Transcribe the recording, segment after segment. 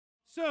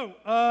So,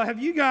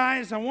 have you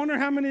guys, I wonder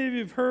how many of you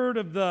have heard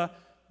of the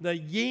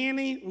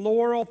Yanny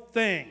Laurel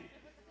thing,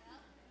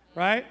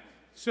 right?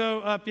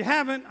 So, if you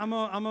haven't, I'm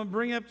gonna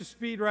bring you up to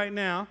speed right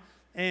now,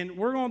 and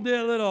we're going to do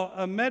a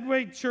little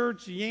Medway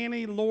Church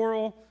Yanny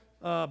Laurel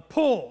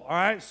pull, all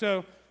right?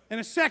 So, in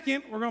a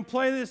second, we're going to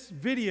play this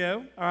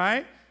video, all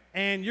right?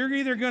 And you're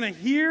either going to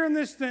hear in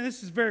this thing,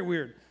 this is very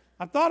weird.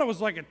 I thought it was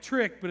like a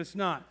trick, but it's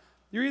not.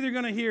 You're either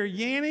going to hear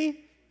Yanny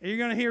or you're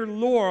going to hear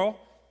Laurel,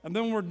 and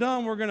then when we're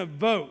done, we're going to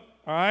vote.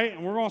 All right,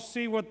 and we're going to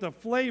see what the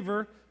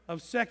flavor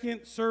of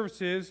second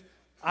service is.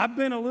 I've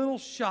been a little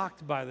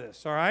shocked by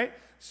this, all right?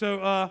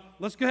 So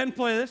let's go ahead and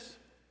play this.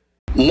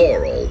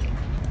 Laurel,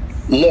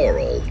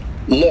 Laurel,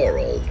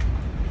 Laurel,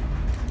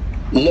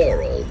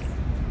 Laurel,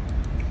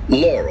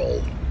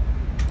 Laurel,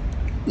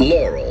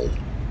 Laurel,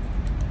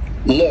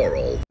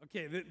 Laurel.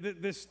 Okay,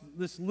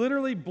 this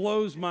literally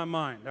blows my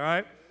mind, all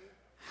right?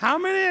 How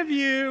many of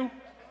you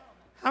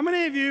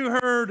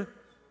heard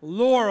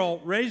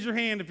Laurel? Raise your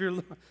hand if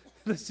you're...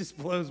 This just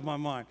blows my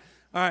mind.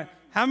 All right,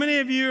 how many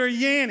of you are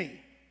Yanny?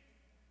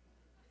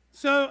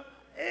 So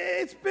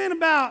it's been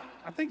about,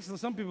 I think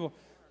some people,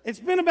 it's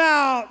been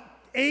about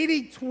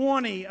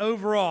 80-20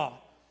 overall.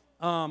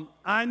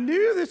 I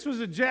knew this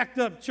was a jacked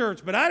up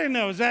church, but I didn't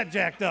know it was that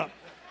jacked up.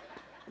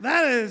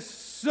 That is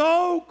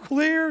so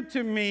clear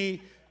to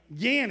me,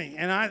 Yanny,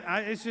 and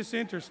it's just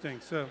interesting.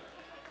 So,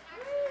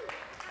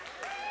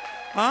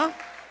 huh?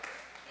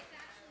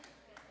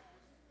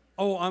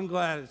 Oh, I'm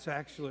glad it's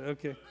actually,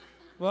 okay.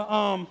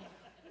 Well,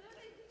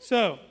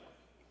 so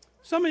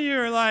some of you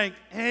are like,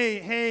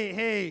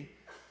 hey,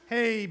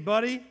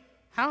 buddy,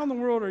 how in the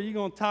world are you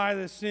going to tie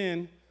this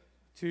in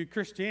to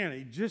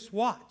Christianity? Just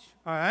watch,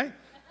 all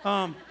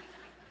right?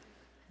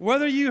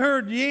 Whether you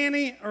heard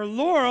Yanny or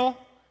Laurel,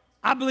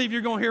 I believe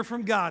you're going to hear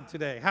from God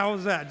today. How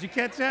was that? Did you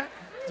catch that?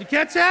 Did you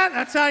catch that?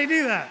 That's how you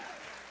do that.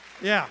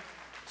 Yeah.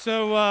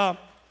 So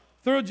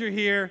thrilled you're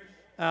here.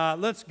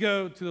 Let's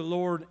go to the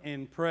Lord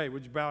and pray.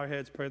 Would you bow your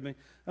heads, pray with me?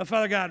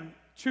 Father God,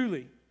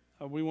 truly,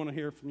 we want to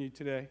hear from you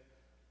today.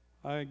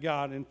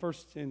 God, and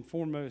first and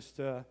foremost,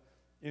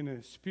 in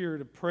a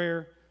spirit of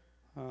prayer,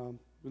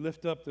 we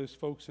lift up those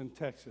folks in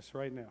Texas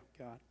right now,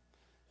 God,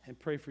 and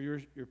pray for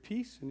your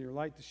peace and your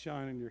light to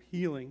shine and your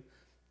healing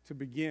to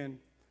begin.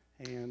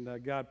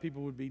 And God,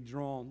 people would be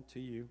drawn to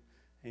you.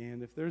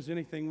 And if there's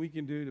anything we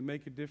can do to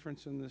make a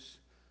difference in this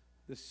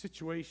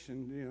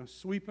situation,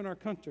 sweeping our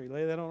country,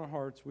 lay that on our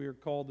hearts. We are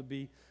called to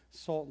be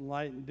salt and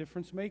light and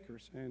difference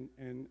makers,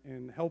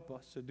 and help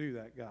us to do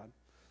that, God.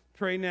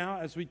 Pray now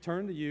as we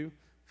turn to you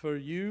for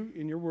you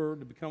in your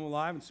word to become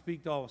alive and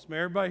speak to all of us. May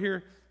everybody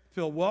here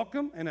feel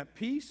welcome and at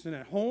peace and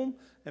at home.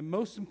 And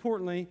most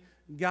importantly,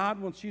 God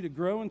wants you to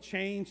grow and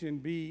change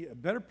and be a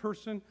better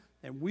person,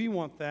 and we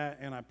want that.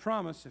 And I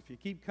promise if you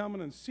keep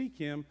coming and seek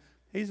him,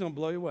 he's going to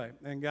blow you away.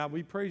 And God,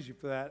 we praise you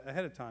for that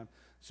ahead of time.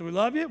 So we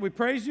love you, we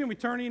praise you, and we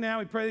turn to you now.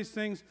 We pray these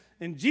things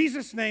in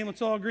Jesus' name.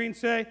 Let's all agree and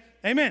say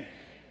amen.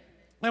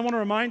 I want to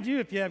remind you,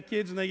 if you have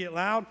kids and they get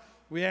loud,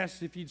 we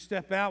ask if you'd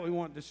step out. We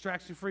want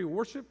distraction-free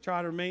worship.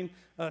 Try to remain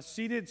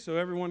seated so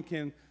everyone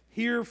can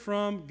hear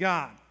from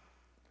God.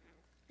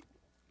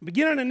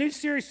 Beginning a new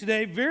series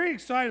today, very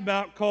excited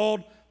about,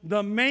 called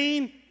The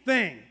Main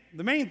Thing.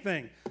 The Main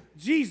Thing.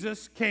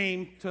 Jesus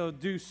came to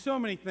do so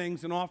many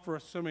things and offer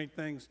us so many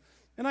things.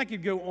 And I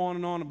could go on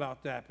and on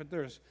about that, but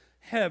there's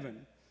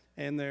heaven,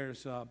 and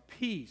there's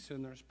peace,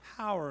 and there's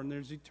power, and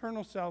there's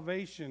eternal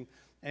salvation,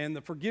 and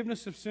the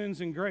forgiveness of sins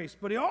and grace.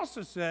 But he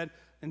also said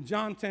in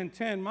John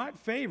 10:10, my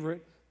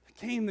favorite,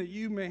 came that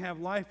you may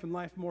have life and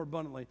life more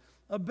abundantly.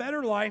 A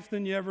better life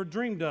than you ever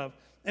dreamed of.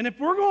 And if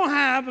we're going to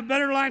have a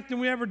better life than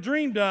we ever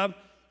dreamed of,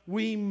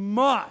 we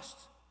must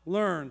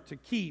learn to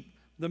keep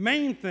the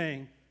main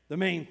thing the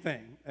main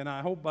thing. And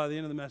I hope by the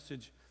end of the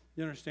message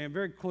you understand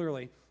very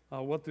clearly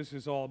what this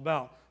is all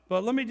about.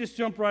 But let me just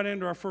jump right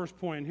into our first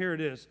point. Here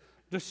it is.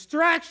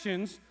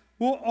 Distractions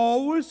will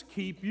always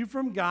keep you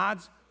from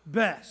God's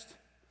best.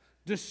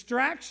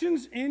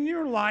 Distractions in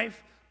your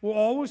life will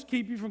always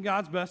keep you from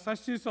God's best. I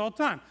see this all the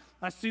time.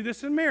 I see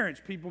this in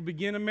marriage. People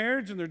begin a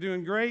marriage and they're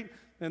doing great,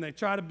 and they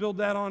try to build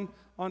that on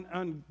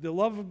the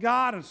love of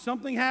God, and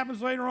something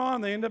happens later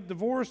on. They end up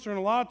divorced or in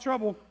a lot of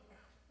trouble.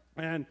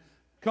 And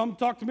come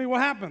talk to me,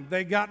 what happened?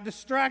 They got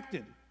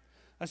distracted.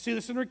 I see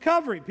this in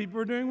recovery. People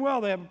are doing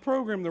well. They have a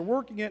program. They're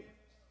working it,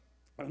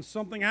 and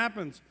something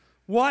happens.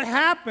 What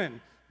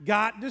happened?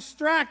 Got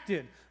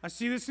distracted. I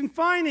see this in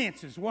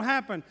finances. What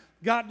happened?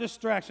 Got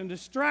distraction.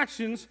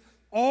 Distractions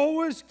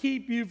always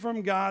keep you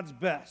from God's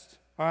best,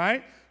 all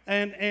right?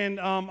 And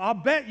I'll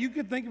bet you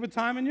could think of a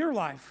time in your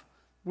life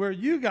where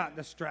you got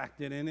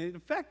distracted, and it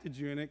affected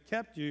you, and it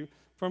kept you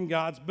from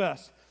God's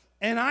best.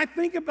 And I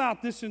think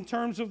about this in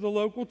terms of the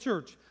local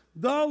church.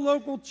 The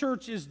local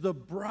church is the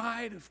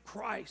bride of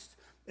Christ.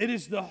 It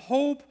is the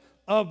hope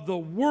of the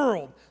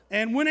world.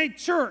 And when a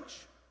church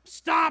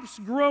stops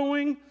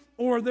growing,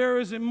 or there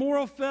is a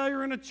moral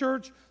failure in a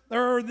church,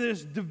 there are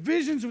these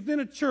divisions within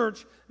a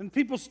church, and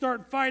people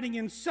start fighting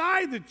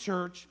inside the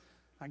church,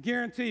 I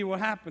guarantee you what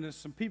happened is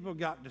some people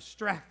got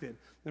distracted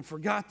and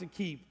forgot to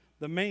keep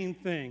the main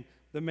thing,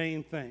 the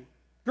main thing.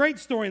 Great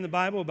story in the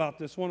Bible about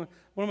this. One of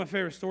my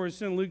favorite stories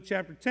is in Luke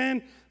chapter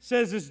 10.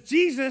 Says as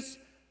Jesus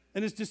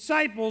and his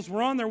disciples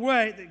were on their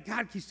way,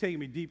 God keeps taking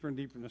me deeper and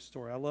deeper in this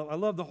story. I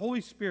love the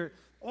Holy Spirit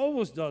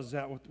always does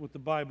that with the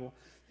Bible.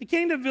 He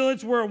came to a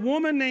village where a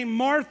woman named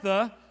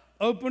Martha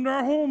opened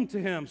her home to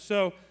him.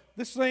 So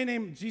this lady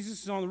named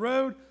Jesus is on the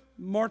road.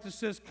 Martha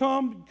says,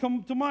 come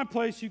to my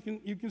place. You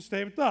can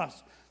stay with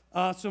us.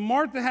 So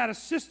Martha had a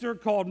sister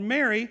called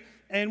Mary,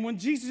 and when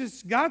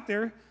Jesus got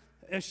there,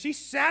 she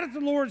sat at the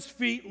Lord's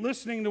feet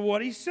listening to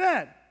what he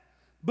said.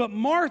 But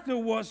Martha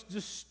was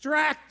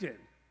distracted.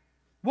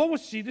 What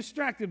was she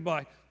distracted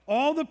by?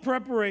 All the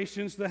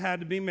preparations that had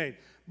to be made.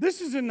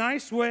 This is a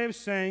nice way of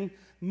saying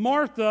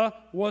Martha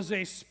was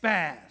a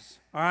spaz,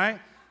 all right?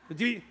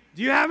 Do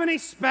you have any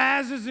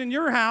spazzes in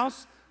your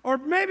house? Or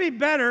maybe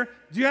better,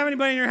 do you have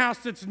anybody in your house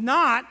that's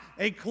not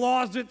a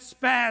closet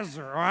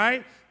spazzer, all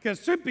right?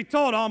 Because truth be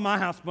told, all my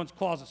house is a bunch of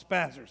closet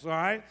spazzers, all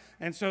right?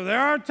 And so there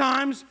are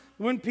times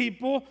when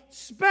people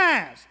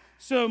spaz.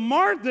 So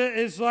Martha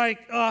is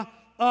like, what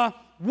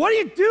are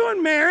you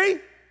doing, Mary?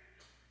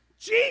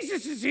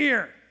 Jesus is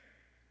here.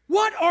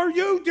 What are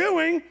you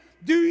doing?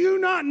 Do you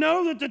not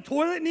know that the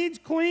toilet needs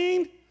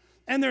cleaned?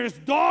 And there's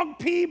dog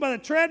pee by the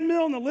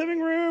treadmill in the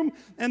living room,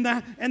 and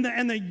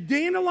the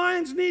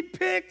dandelions need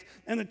picked,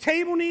 and the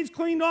table needs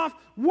cleaned off.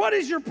 What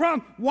is your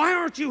problem? Why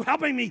aren't you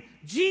helping me?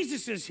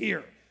 Jesus is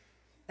here.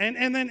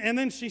 And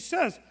then she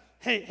says,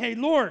 Hey,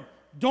 Lord,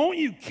 don't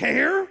you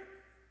care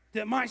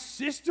that my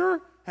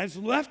sister has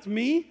left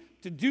me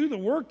to do the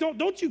work?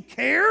 Don't you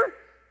care?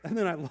 And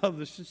then I love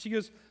this. She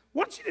goes,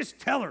 why don't you just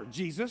tell her,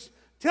 Jesus?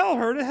 Tell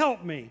her to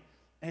help me.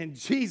 And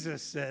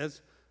Jesus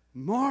says,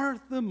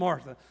 Martha,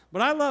 Martha.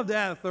 But I love to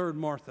add a third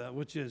Martha,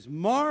 which is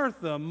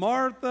Martha,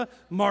 Martha,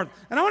 Martha.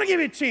 And I want to give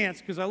you a chance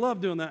because I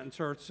love doing that in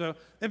church. So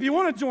if you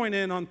want to join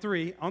in on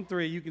three,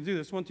 you can do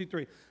this. 1, 2,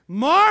 3.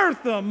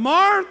 Martha,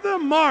 Martha,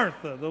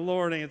 Martha, the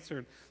Lord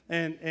answered.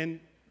 And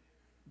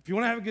if you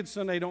want to have a good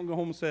Sunday, don't go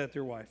home and say that to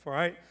your wife, all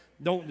right?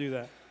 Don't do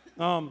that.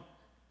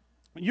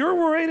 You're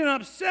worried and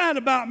upset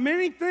about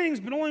many things,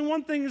 but only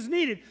one thing is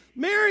needed.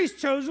 Mary's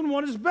chosen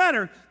what is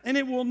better, and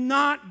it will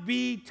not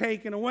be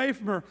taken away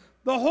from her.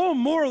 The whole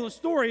moral of the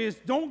story is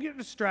don't get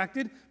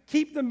distracted.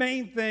 Keep the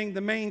main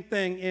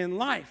thing in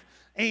life.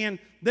 And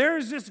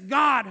there's this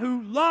God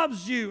who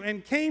loves you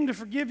and came to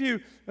forgive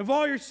you of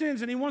all your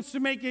sins, and he wants to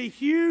make a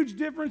huge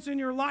difference in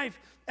your life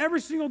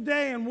every single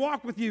day and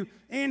walk with you,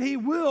 and he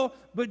will,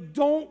 but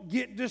don't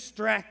get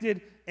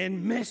distracted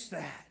and miss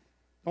that.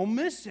 Don't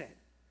miss it.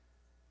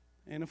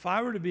 And if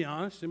I were to be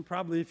honest, and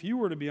probably if you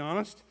were to be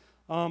honest,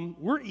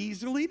 we're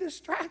easily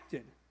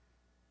distracted.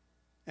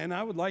 And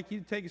I would like you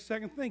to take a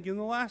second think. In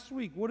the last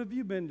week, what have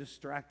you been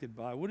distracted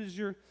by? What has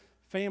your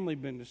family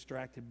been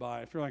distracted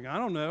by? If you're like, I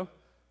don't know,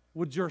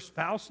 would your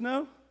spouse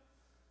know?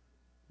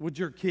 Would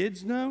your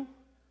kids know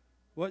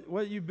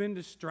what you've been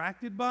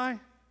distracted by?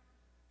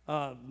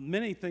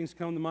 Many things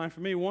come to mind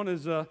for me. One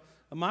is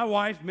my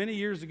wife many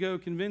years ago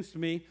convinced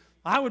me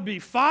I would be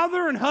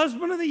father and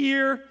husband of the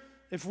year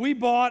if we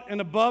bought an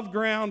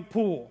above-ground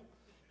pool.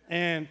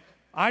 And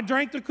I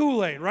drank the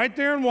Kool-Aid right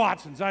there in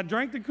Watson's. I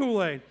drank the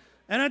Kool-Aid.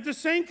 And at the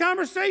same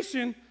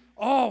conversation,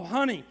 oh,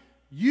 honey,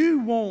 you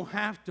won't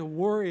have to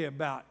worry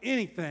about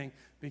anything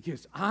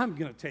because I'm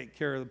going to take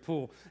care of the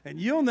pool. And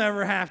you'll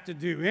never have to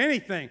do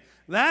anything.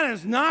 That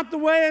is not the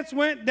way it's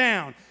went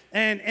down.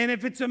 And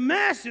if it's a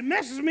mess, it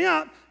messes me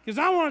up because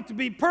I want it to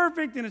be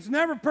perfect, and it's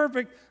never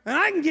perfect. And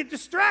I can get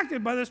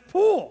distracted by this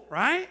pool,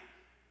 right?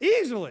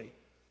 Easily.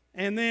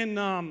 And then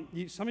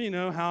some of you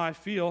know how I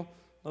feel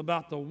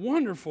about the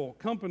wonderful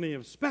company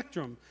of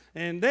Spectrum.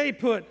 And they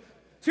put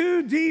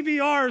 2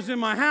 DVRs in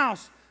my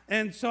house.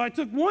 And so I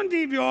took one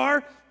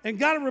DVR and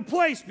got it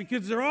replaced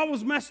because they're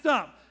always messed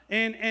up.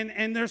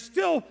 And there's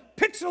still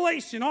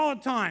pixelation all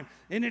the time.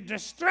 And it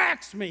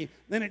distracts me.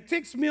 Then it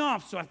ticks me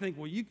off. So I think,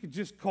 well, you could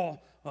just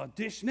call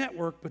Dish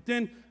Network. But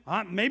then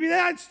maybe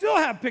I'd still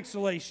have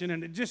pixelation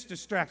and it just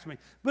distracts me.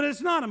 But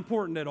it's not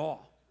important at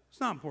all. It's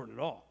not important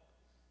at all.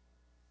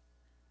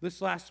 This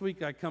last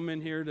week, I come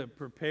in here to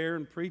prepare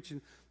and preach,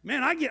 and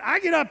man, I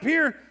get up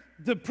here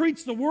to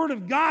preach the Word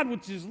of God,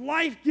 which is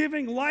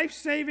life-giving,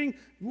 life-saving,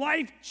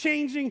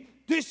 life-changing.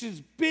 This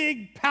is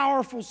big,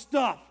 powerful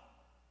stuff.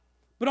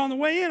 But on the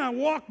way in, I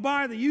walk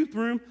by the youth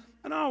room,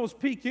 and I always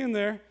peek in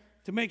there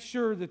to make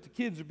sure that the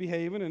kids are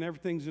behaving and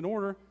everything's in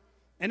order.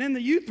 And in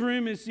the youth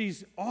room is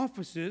these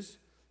offices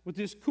with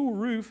this cool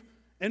roof,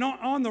 and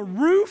on the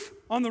roof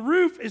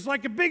is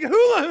like a big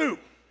hula hoop.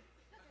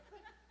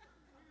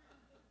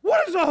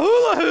 What is a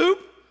hula hoop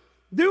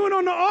doing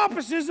on the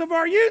offices of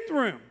our youth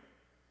room?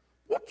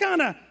 What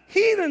kind of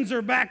heathens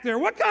are back there?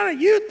 What kind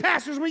of youth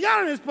pastors we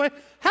got in this place?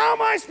 How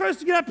am I supposed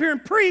to get up here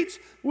and preach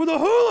with a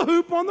hula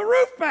hoop on the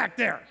roof back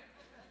there?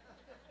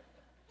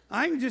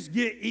 I can just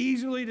get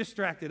easily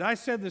distracted. I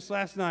said this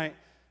last night,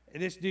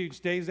 and this dude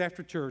stays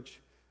after church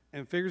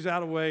and figures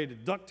out a way to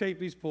duct tape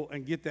these poles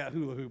and get that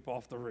hula hoop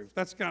off the roof.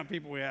 That's the kind of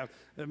people we have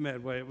at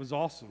Medway. It was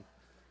awesome.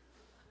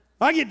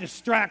 I get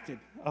distracted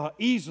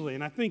easily,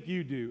 and I think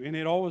you do, and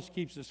it always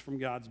keeps us from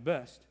God's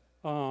best.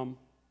 I'll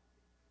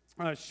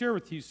share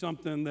with you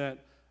something that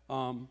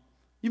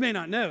you may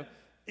not know.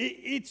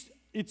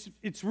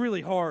 It's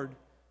really hard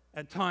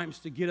at times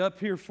to get up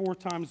here 4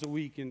 times a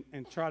week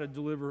and try to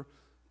deliver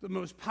the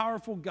most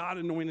powerful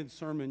God-anointed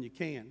sermon you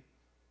can.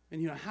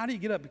 And, how do you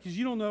get up? Because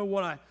you don't know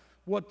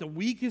what the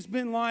week has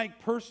been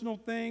like, personal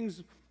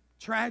things,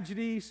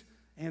 tragedies,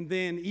 and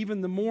then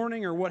even the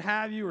morning or what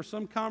have you, or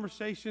some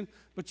conversation.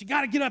 But you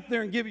got to get up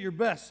there and give it your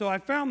best. So I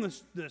found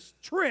this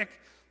trick,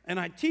 and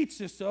I teach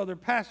this to other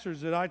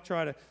pastors that I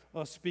try to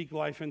speak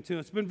life into.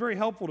 It's been very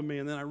helpful to me,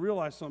 and then I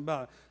realized something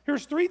about it.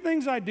 Here's 3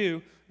 things I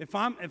do if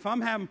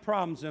I'm having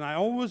problems, and I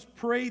always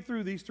pray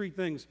through these 3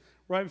 things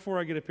right before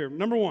I get up here.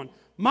 Number 1,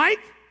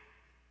 Mike,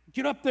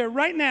 get up there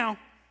right now,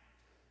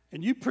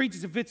 and you preach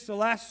as if it's the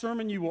last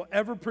sermon you will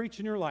ever preach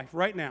in your life.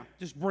 Right now,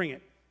 just bring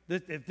it.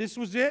 If this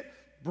was it,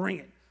 bring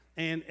it.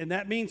 And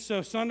that means,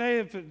 so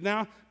Sunday,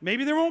 now,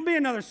 maybe there won't be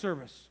another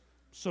service.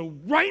 So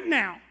right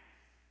now,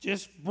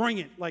 just bring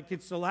it like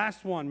it's the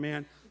last one,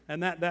 man.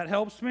 And that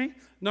helps me.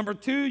 Number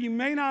 2, you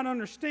may not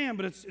understand,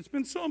 but it's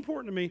been so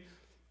important to me.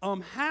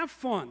 Have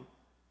fun.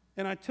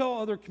 And I tell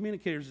other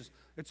communicators this.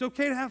 It's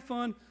okay to have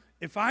fun.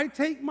 If I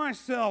take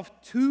myself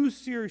too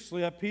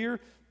seriously up here,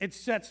 it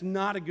sets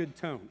not a good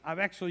tone. I've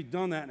actually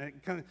done that, and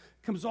it kind of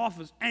comes off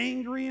as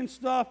angry and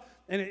stuff,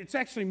 and it's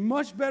actually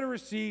much better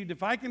received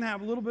if I can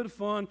have a little bit of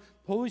fun.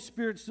 The Holy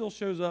Spirit still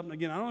shows up, and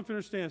again, I don't know if you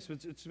understand this,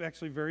 but it's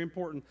actually very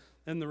important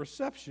in the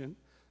reception.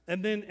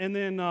 And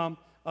then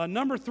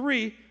number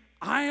 3,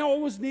 I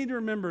always need to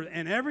remember,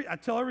 and I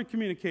tell every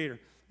communicator,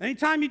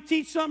 anytime you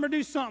teach something or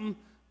do something,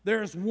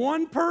 there's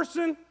one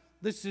person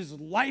this is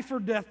life or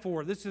death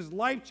for. This is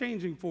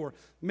life-changing for.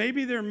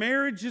 Maybe their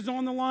marriage is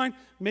on the line.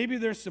 Maybe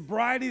their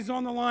sobriety is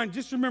on the line.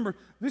 Just remember,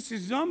 this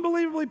is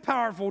unbelievably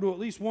powerful to at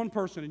least one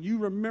person, and you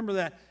remember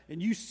that,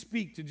 and you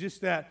speak to just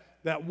that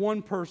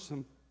one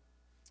person.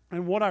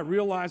 And what I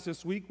realized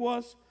this week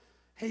was,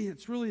 hey,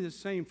 it's really the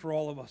same for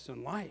all of us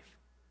in life.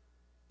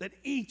 That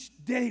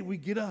each day we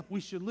get up,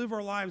 we should live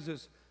our lives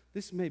as,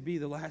 this may be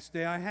the last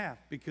day I have,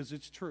 because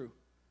it's true.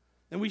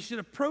 And we should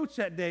approach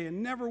that day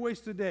and never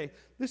waste a day.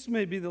 This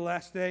may be the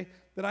last day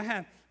that I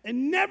have.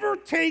 And never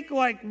take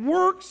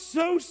work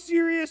so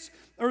serious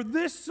or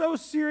this so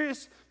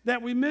serious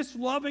that we miss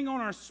loving on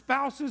our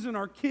spouses and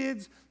our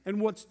kids and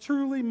what's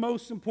truly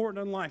most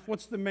important in life.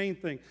 What's the main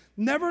thing?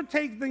 Never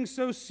take things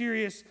so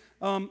serious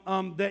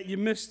that you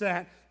miss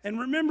that. And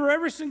remember,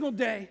 every single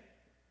day,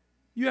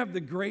 you have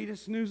the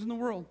greatest news in the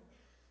world.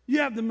 You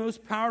have the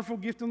most powerful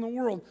gift in the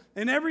world.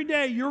 And every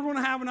day you're going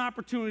to have an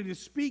opportunity to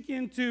speak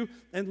into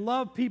and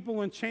love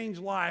people and change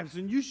lives.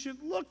 And you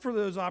should look for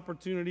those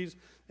opportunities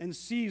and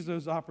seize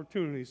those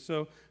opportunities.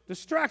 So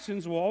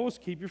distractions will always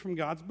keep you from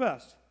God's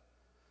best.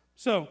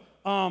 So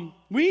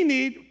we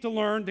need to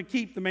learn to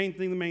keep the main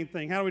thing the main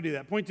thing. How do we do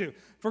that? Point 2.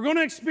 If we're going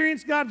to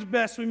experience God's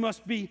best, we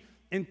must be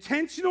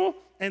intentional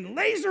and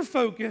laser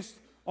focused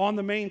on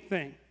the main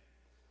thing.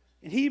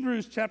 In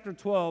Hebrews chapter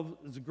 12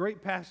 is a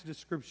great passage of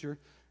Scripture.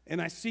 And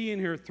I see in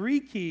here 3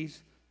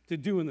 keys to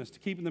doing this, to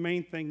keeping the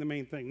main thing the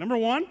main thing. Number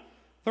 1,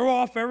 throw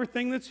off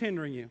everything that's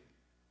hindering you.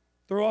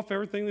 Throw off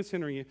everything that's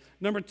hindering you.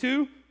 Number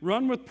 2,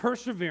 run with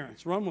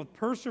perseverance. Run with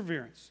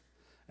perseverance.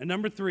 And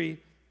number 3,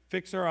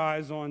 fix our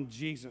eyes on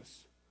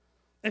Jesus.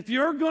 If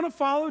you're going to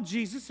follow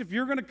Jesus, if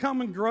you're going to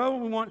come and grow,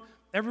 and we want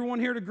everyone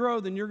here to grow,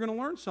 then you're going to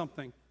learn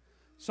something.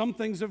 Some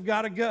things have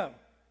got to go.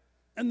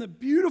 And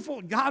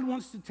God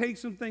wants to take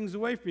some things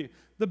away from you.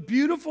 The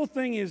beautiful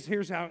thing is,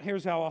 here's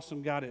how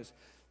awesome God is.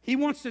 He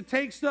wants to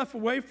take stuff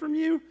away from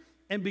you,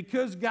 and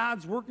because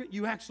God's working,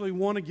 you actually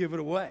want to give it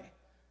away.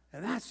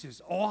 And that's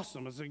just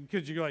awesome.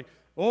 Because you're like,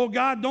 oh,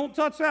 God, don't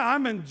touch that.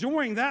 I'm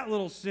enjoying that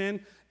little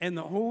sin. And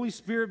the Holy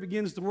Spirit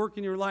begins to work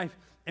in your life,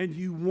 and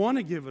you want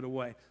to give it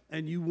away,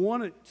 and you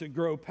want it to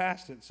grow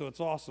past it. So it's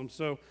awesome.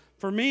 So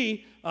for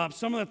me,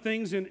 some of the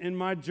things in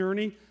my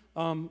journey,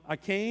 I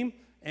came,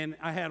 and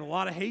I had a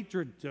lot of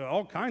hatred,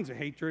 all kinds of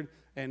hatred.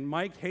 And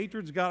Mike,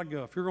 hatred's got to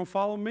go. If you're going to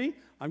follow me,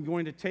 I'm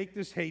going to take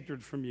this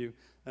hatred from you.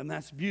 And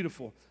that's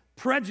beautiful.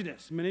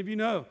 Prejudice. Many of you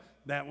know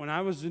that when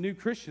I was a new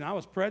Christian, I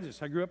was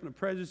prejudiced. I grew up in a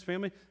prejudiced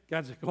family.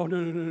 God's like, oh,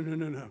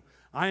 no.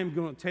 I am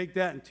going to take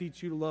that and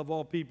teach you to love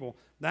all people.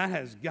 That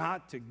has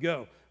got to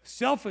go.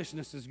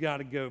 Selfishness has got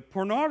to go.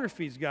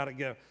 Pornography's got to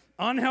go.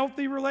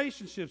 Unhealthy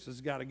relationships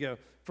has got to go.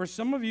 For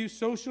some of you,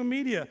 social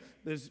media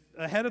is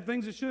ahead of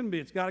things it shouldn't be.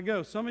 It's got to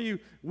go. Some of you,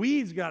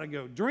 weed's got to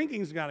go.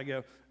 Drinking's got to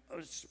go.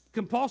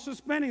 Compulsive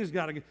spending has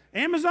got to go.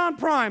 Amazon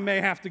Prime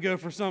may have to go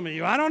for some of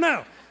you. I don't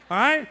know.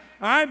 All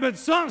right, but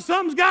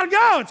something's got to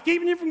go. It's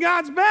keeping you from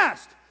God's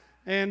best.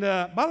 And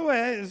by the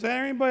way, is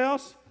there anybody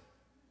else?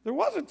 There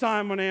was a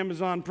time when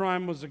Amazon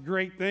Prime was a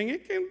great thing.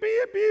 It can be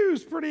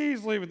abused pretty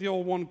easily with the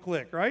old one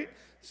click, right?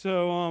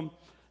 So,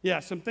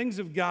 yeah, some things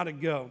have got to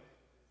go.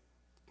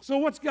 So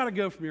what's got to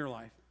go from your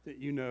life that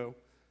you know?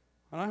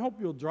 And I hope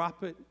you'll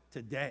drop it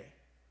today.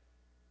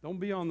 Don't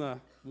be on the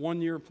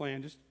one-year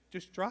plan.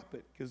 Just drop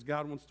it, because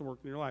God wants to work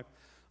in your life.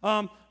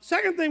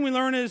 Second thing we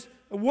learn is,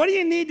 what do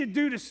you need to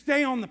do to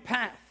stay on the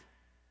path?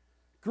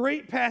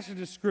 Great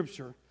passage of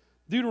Scripture.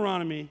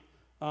 Deuteronomy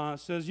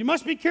says, you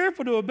must be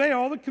careful to obey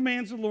all the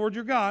commands of the Lord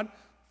your God,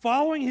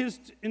 following his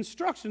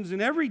instructions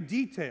in every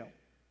detail.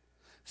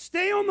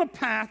 Stay on the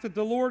path that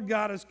the Lord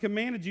God has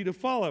commanded you to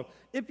follow.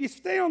 If you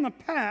stay on the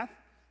path,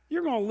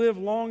 you're going to live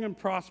long and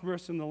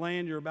prosperous in the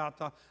land you're about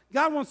to.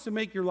 God wants to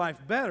make your life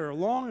better,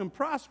 long and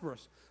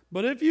prosperous.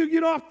 But if you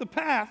get off the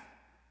path,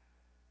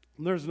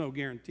 there's no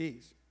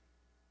guarantees.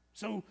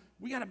 So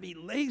we got to be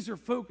laser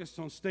focused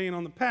on staying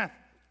on the path.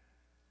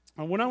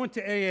 When I went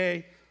to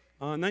AA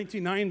in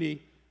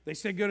 1990, they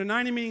said go to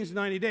 90 meetings in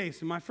 90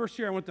 days. In my first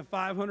year, I went to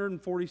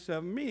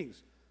 547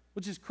 meetings,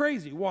 which is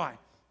crazy. Why?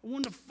 I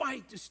wanted to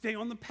fight to stay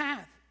on the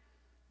path.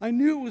 I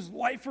knew it was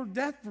life or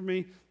death for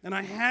me, and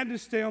I had to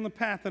stay on the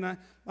path. And I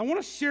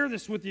want to share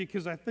this with you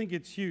because I think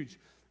it's huge.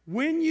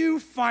 When you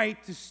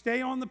fight to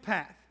stay on the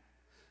path,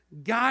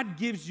 God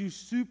gives you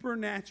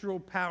supernatural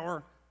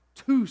power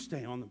to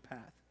stay on the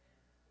path.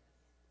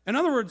 In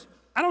other words,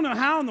 I don't know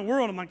how in the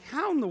world, I'm like,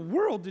 how in the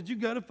world did you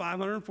go to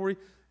 540?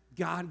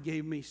 God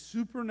gave me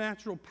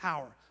supernatural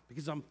power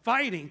because I'm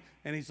fighting,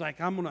 and he's like,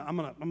 I'm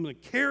gonna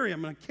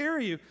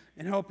carry you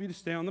and help you to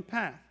stay on the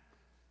path.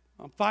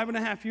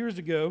 5.5 years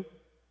ago,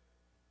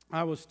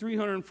 I was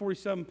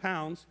 347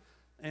 pounds,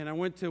 and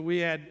we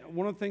had,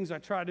 one of the things I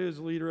try to do as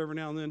a leader every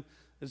now and then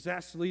is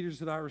ask the leaders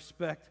that I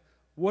respect,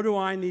 what do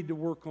I need to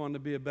work on to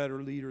be a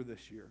better leader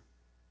this year?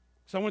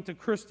 So I went to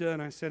Krista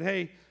and I said,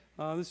 hey,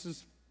 this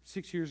is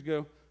 6 years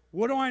ago,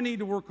 what do I need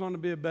to work on to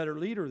be a better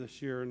leader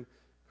this year? And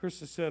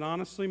Krista said,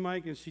 honestly,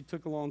 Mike, and she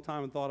took a long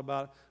time and thought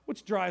about it,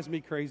 which drives me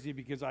crazy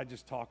because I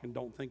just talk and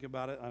don't think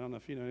about it. I don't know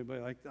if you know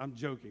anybody, like, I'm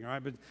joking, all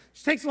right? But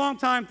she takes a long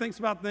time, thinks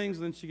about things,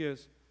 and then she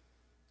goes,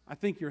 I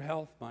think your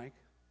health, Mike.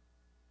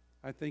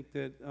 I think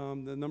that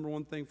the number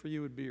one thing for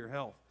you would be your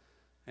health.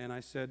 And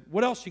I said,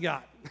 what else you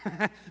got?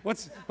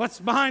 what's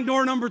behind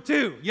door number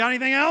 2? You got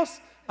anything else?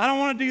 I don't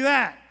want to do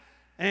that.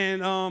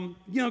 And,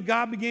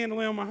 God began to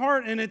lay on my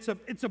heart, and it's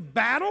a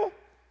battle,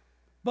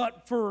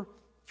 but for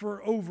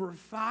over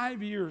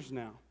 5 years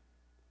now,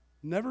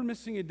 never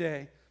missing a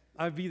day,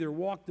 I've either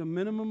walked a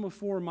minimum of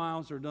 4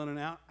 miles or done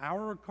an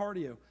hour of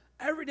cardio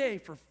every day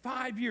for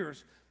 5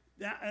 years.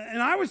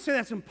 And I would say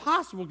that's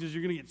impossible because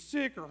you're going to get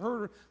sick or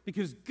hurt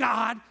because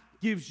God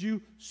gives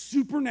you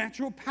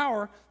supernatural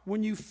power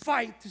when you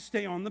fight to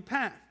stay on the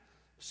path.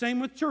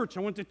 Same with church. I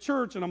went to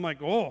church and I'm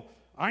like, oh,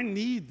 I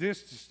need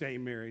this to stay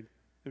married.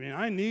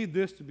 I need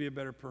this to be a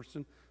better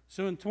person.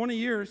 So in 20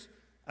 years,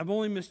 I've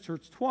only missed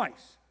church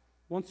twice.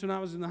 Once when I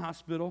was in the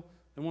hospital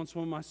and once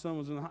when my son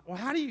was in the hospital.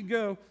 Well, how do you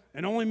go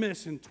and only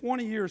miss in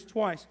 20 years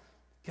twice?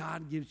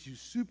 God gives you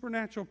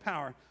supernatural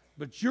power.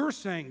 But you're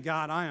saying,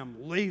 God, I am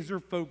laser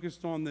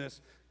focused on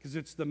this because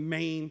it's the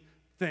main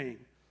thing.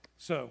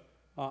 So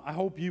I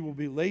hope you will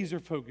be laser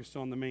focused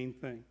on the main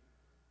thing.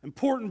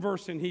 Important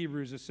verse in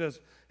Hebrews. It says,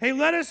 hey,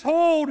 let us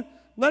hold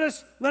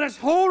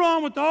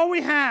on with all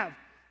we have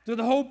to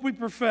the hope we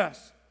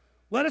profess.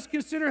 Let us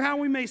consider how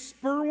we may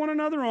spur one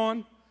another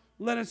on.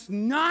 Let us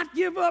not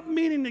give up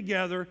meeting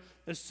together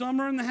as some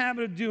are in the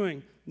habit of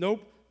doing.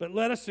 Nope, but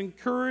let us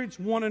encourage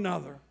one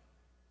another.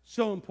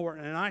 So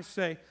important. And I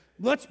say,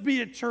 let's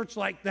be a church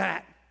like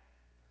that.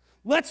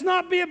 Let's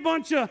not be a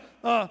bunch of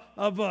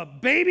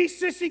baby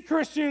sissy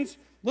Christians.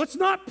 Let's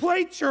not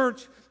play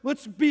church.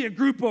 Let's be a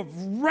group of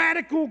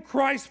radical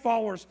Christ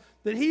followers,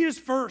 that he is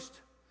first,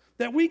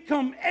 that we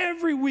come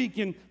every week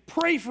and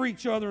pray for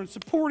each other and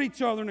support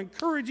each other and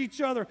encourage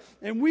each other,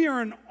 and we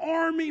are an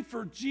army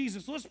for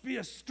Jesus. Let's be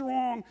a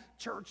strong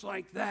church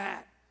like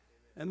that.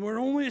 And we're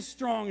only as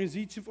strong as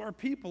each of our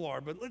people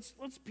are, but let's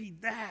be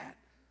that.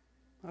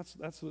 That's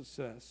what it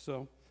says.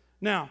 So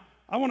now,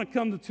 I want to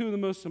come to two of the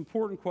most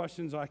important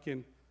questions I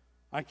can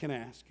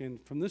ask.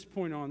 And from this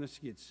point on, this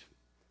gets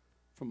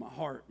from my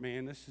heart,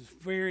 man. This is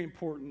very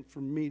important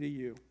from me to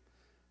you.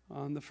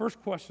 The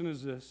first question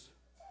is this.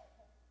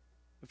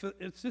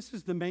 If this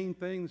is the main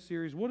thing in the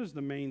series, what is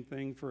the main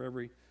thing for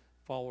every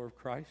follower of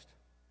Christ?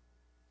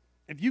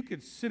 If you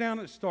could sit down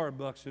at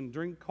Starbucks and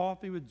drink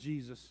coffee with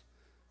Jesus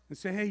and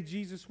say, hey,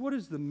 Jesus, what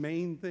is the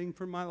main thing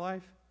for my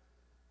life?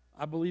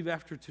 I believe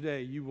after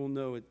today you will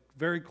know it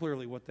very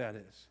clearly what that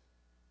is.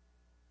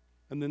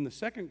 And then the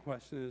second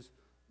question is,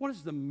 what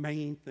is the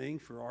main thing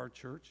for our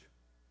church?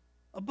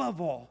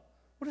 Above all,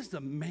 what is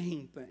the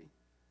main thing?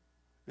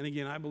 And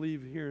again, I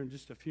believe here in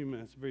just a few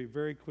minutes, very,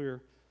 very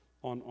clear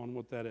on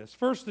what that is.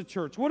 First, the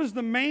church. What is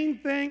the main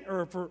thing,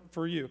 or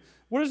for you?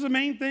 What is the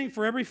main thing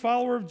for every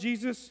follower of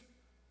Jesus?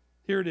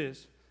 Here it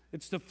is.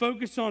 It's to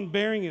focus on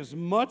bearing as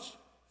much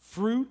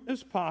fruit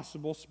as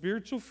possible,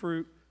 spiritual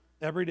fruit,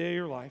 every day of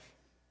your life.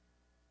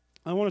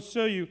 I want to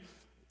show you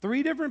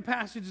 3 different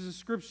passages of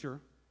Scripture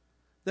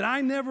that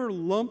I never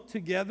lumped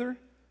together,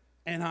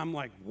 and I'm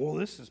like, whoa,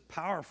 this is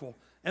powerful.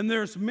 And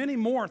there's many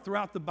more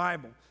throughout the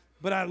Bible,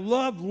 but I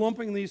love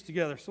lumping these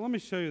together. So let me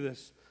show you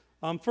this.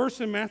 First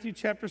in Matthew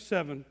chapter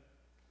 7,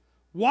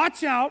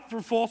 watch out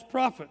for false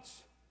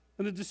prophets.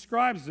 And it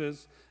describes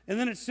this, and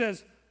then it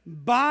says,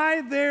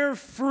 by their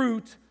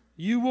fruit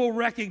you will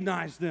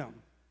recognize them.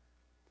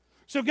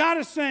 So God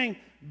is saying,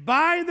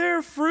 by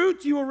their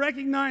fruit you will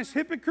recognize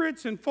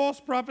hypocrites and false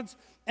prophets,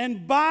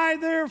 and by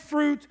their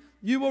fruit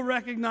you will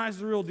recognize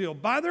the real deal.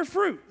 By their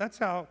fruit, that's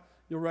how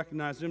you'll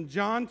recognize them.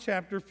 John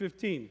chapter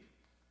 15.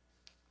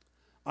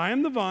 I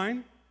am the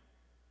vine,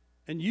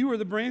 and you are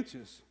the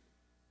branches.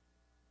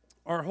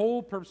 Our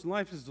whole purpose in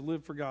life is to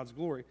live for God's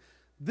glory.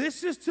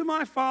 This is to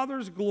my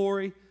Father's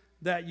glory,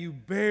 that you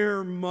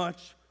bear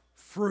much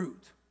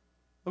fruit.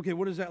 Okay,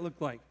 what does that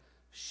look like?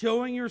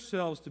 Showing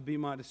yourselves to be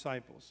my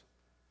disciples.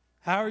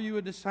 How are you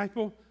a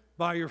disciple?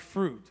 By your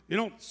fruit. You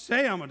don't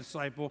say I'm a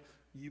disciple.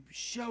 You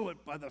show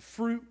it by the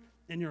fruit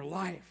in your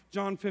life.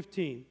 John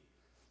 15.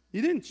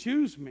 You didn't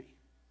choose me.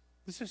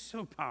 This is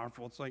so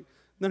powerful. It's like,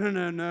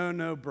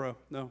 no, bro.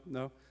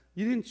 No.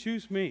 You didn't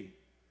choose me.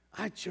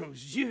 I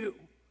chose you.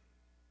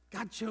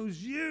 God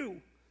chose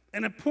you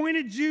and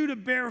appointed you to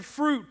bear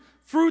fruit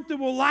that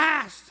will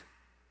last.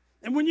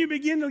 And when you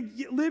begin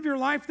to live your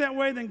life that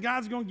way, then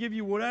God's going to give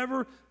you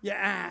whatever you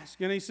ask.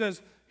 And he says,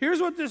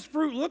 here's what this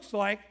fruit looks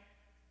like.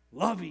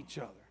 Love each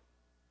other.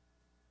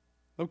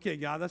 Okay,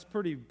 God, that's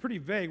pretty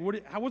vague.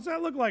 What's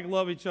that look like,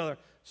 love each other?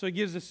 So he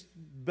gives this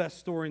best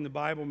story in the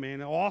Bible,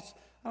 man. Awesome.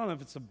 I don't know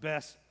if it's the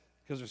best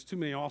because there's too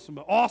many awesome,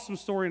 but awesome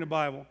story in the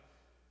Bible.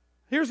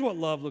 Here's what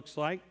love looks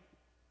like.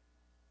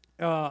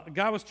 A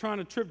guy was trying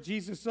to trip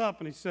Jesus up,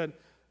 and he said,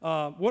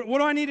 what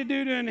do I need to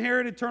do to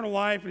inherit eternal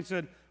life? And he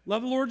said,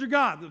 love the Lord your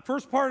God. The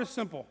first part is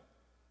simple.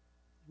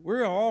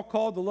 We're all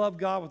called to love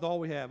God with all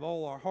we have,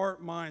 all our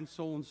heart, mind,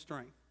 soul, and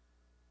strength.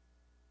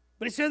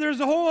 But he said there's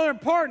a whole other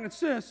part, and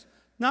it's this.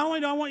 Not only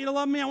do I want you to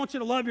love me, I want you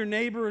to love your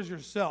neighbor as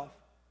yourself.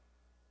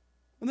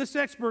 And this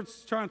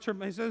expert's trying to trip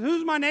me. He says,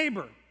 who's my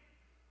neighbor?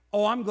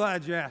 Oh, I'm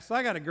glad you asked.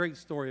 I got a great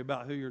story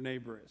about who your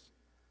neighbor is.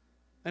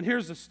 And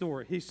here's the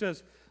story. He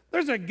says,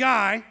 there's a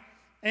guy,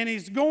 and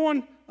he's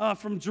going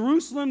from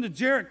Jerusalem to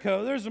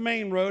Jericho. There's a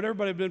main road.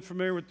 Everybody has been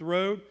familiar with the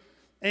road.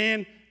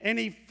 And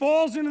he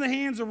falls into the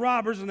hands of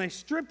robbers, and they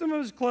stripped him of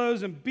his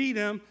clothes and beat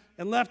him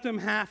and left him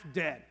half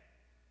dead.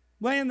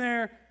 Laying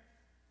there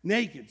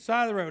naked,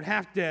 side of the road,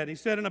 half dead. He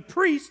said, and a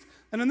priest,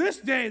 and in this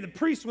day, the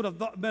priest would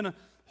have been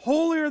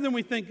holier than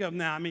we think of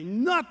now. I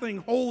mean, nothing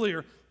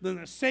holier than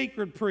a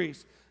sacred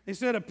priest. He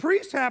said a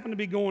priest happened to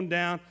be going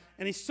down,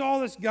 and he saw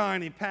this guy,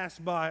 and he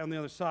passed by on the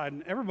other side,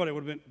 and everybody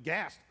would have been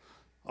gasped.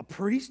 A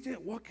priest?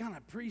 What kind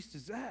of priest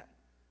is that?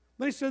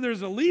 They said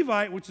there's a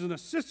Levite, which is an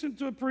assistant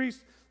to a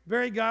priest,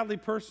 very godly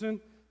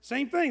person.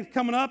 Same thing,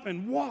 coming up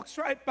and walks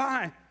right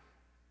by.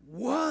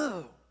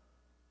 Whoa.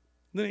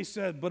 Then he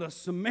said, but a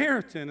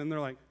Samaritan. And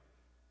they're like,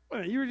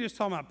 wait, you were just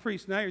talking about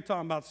priests. Now you're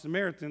talking about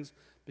Samaritans.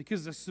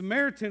 Because the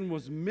Samaritan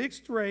was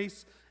mixed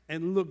race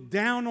and looked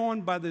down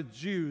on by the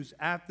Jews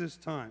at this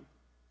time.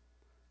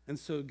 And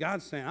so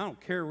God's saying, I don't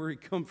care where you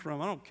come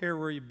from. I don't care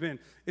where you've been.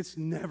 It's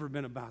never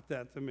been about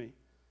that to me. It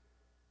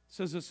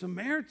says a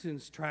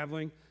Samaritan's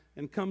traveling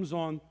and comes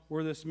on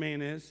where this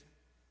man is.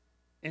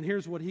 And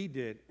here's what he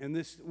did. And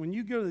this, when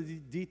you go to the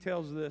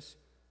details of this,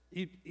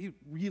 it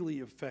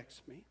really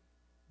affects me.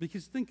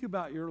 Because think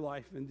about your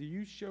life, and do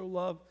you show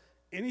love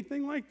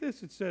anything like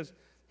this? It says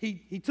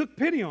he took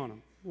pity on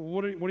him.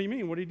 Well, what do you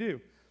mean? What did he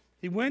do?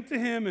 He went to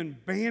him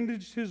and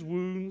bandaged his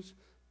wounds,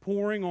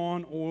 pouring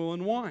on oil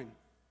and wine.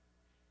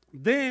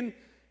 Then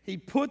he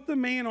put the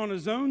man on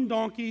his own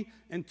donkey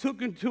and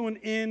took him to an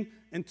inn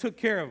and took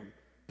care of him.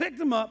 Picked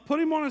him up, put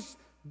him on his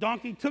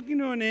donkey, took him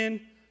to an inn.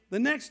 The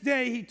next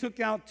day he took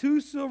out 2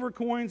 silver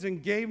coins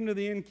and gave them to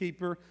the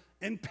innkeeper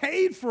and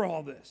paid for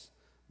all this.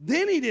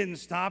 Then he didn't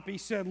stop. He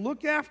said,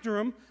 look after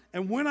him,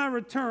 and when I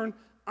return,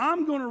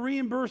 I'm going to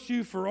reimburse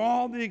you for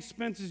all the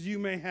expenses you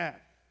may have.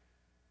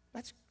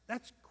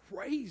 That's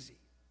crazy.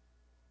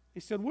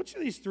 He said, which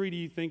of these 3 do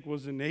you think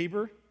was a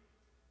neighbor?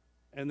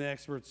 And the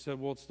expert said,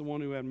 well, it's the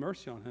one who had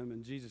mercy on him.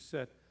 And Jesus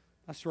said,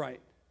 that's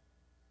right.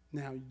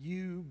 Now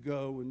you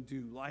go and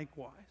do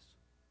likewise.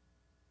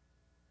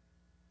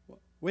 Well,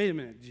 wait a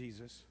minute,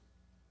 Jesus.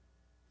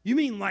 You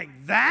mean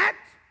like that?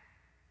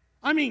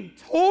 I mean,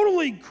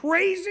 totally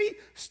crazy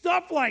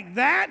stuff like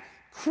that?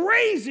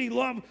 Crazy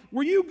love,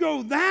 where you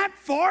go that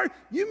far?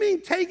 You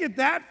mean take it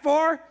that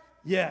far?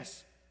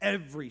 Yes,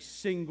 every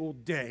single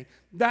day.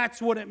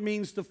 That's what it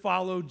means to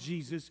follow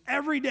Jesus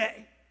every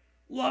day.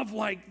 Love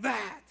like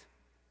that.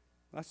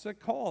 That's the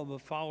call of a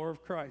follower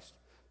of Christ.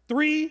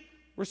 3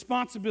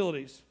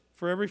 responsibilities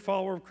for every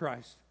follower of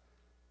Christ.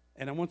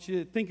 And I want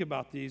you to think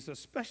about these,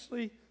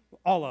 especially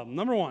all of them.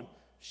 Number 1,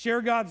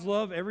 share God's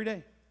love every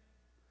day.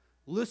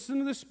 Listen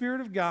to the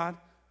Spirit of God.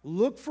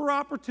 Look for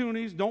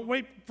opportunities. Don't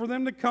wait for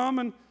them to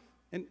come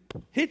and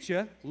hit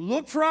you.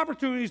 Look for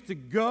opportunities to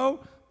go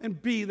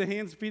and be the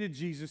hands and feet of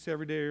Jesus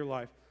every day of your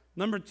life.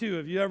 Number 2,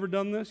 have you ever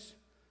done this?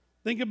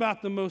 Think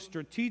about the most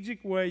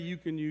strategic way you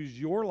can use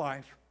your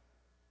life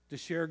to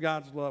share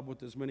God's love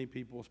with as many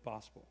people as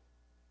possible.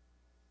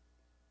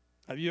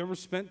 Have you ever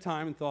spent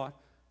time and thought,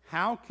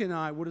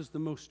 what is the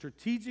most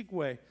strategic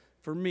way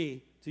for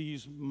me to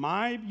use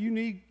my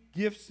unique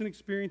gifts and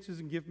experiences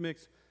and gift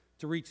mix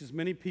to reach as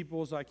many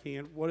people as I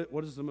can?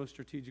 What is the most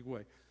strategic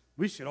way?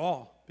 We should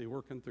all be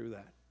working through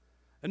that.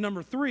 And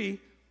number 3,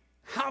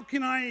 how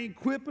can I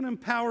equip and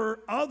empower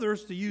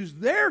others to use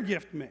their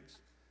gift mix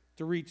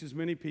to reach as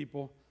many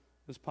people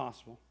as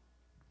possible?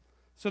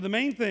 So the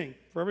main thing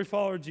for every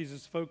follower of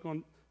Jesus,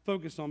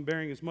 focus on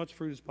bearing as much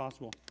fruit as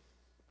possible.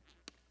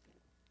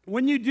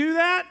 When you do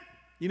that,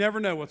 you never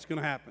know what's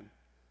going to happen.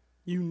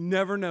 You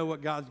never know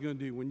what God's going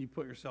to do when you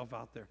put yourself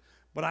out there.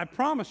 But I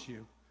promise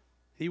you,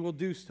 he will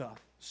do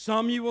stuff.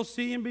 Some you will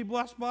see and be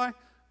blessed by.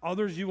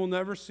 Others you will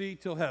never see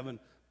till heaven.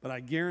 But I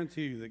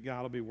guarantee you that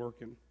God will be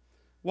working.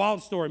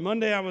 Wild story.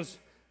 Monday I was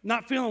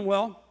not feeling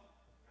well.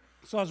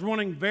 So I was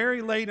running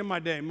very late in my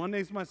day.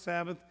 Monday's my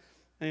Sabbath.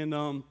 And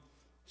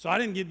so I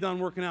didn't get done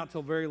working out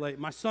till very late.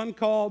 My son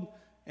called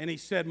and he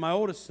said, my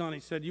oldest son, he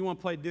said, you want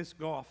to play disc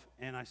golf?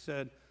 And I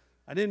said,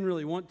 I didn't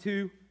really want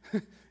to,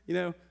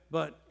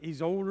 but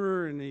he's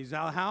older and he's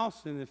out of the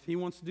house, and if he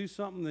wants to do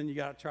something, then you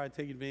got to try to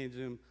take advantage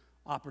of him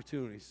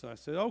opportunities. So I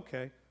said,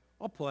 okay,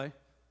 I'll play.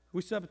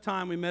 We set up a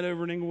time. We met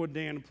over in Inglewood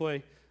Dam to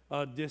play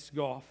disc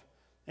golf.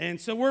 And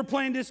so we're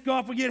playing disc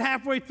golf. We get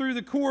halfway through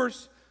the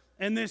course,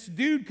 and this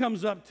dude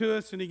comes up to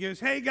us, and he goes,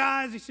 hey,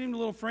 guys. He seemed a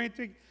little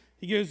frantic.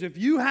 He goes, if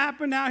you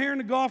happen out here in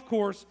the golf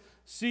course,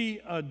 see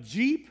a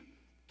Jeep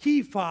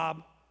key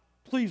fob,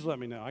 please let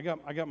me know. I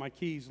got my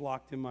keys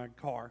locked in my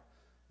car.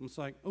 I'm just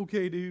like,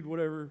 okay, dude,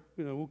 whatever.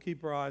 We'll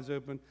keep our eyes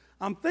open.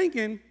 I'm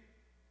thinking,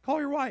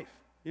 call your wife.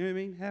 You know what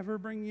I mean? Have her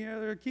bring you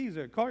their keys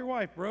there. Call your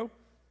wife, bro.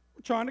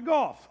 We're trying to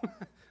golf.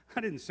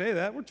 I didn't say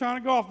that. We're trying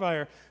to golf out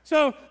here.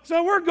 So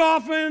we're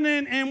golfing,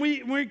 and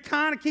we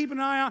kind of keep an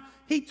eye out.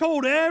 He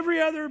told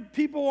every other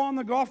people on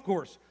the golf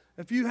course,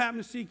 if you happen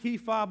to see key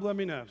fob, let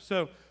me know.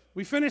 So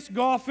we finished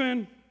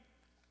golfing.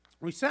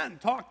 We sat and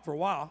talked for a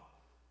while,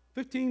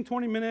 15,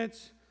 20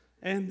 minutes,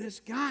 and this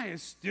guy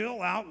is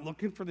still out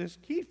looking for this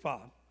key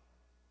fob.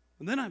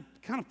 And then I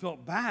kind of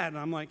felt bad, and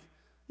I'm like,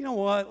 you know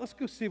what? Let's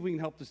go see if we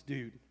can help this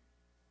dude.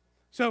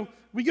 So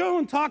we go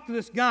and talk to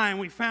this guy, and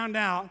we found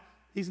out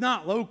he's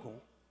not local.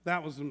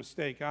 That was a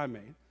mistake I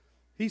made.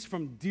 He's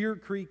from Deer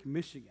Creek,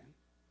 Michigan.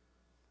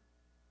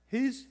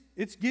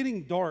 It's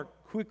getting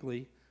dark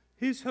quickly.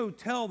 His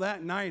hotel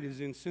that night is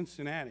in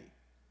Cincinnati.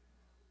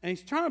 And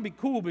he's trying to be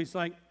cool, but he's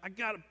like, I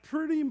got a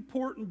pretty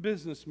important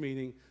business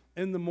meeting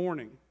in the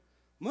morning.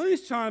 Well,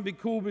 he's trying to be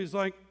cool, but he's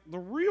like, the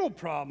real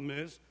problem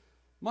is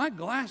my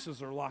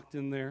glasses are locked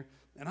in there,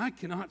 and I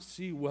cannot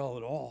see well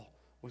at all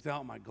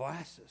without my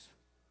glasses.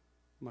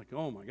 I'm like,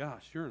 oh my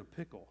gosh, you're in a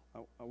pickle.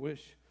 I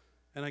wish.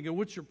 And I go,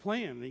 what's your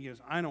plan? And he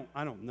goes, I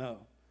don't know.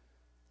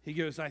 He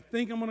goes, I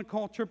think I'm going to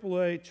call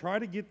AAA, try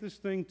to get this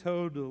thing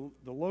towed to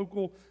the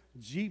local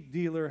Jeep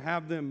dealer,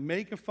 have them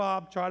make a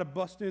fob, try to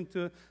bust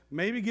into it,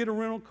 maybe get a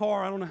rental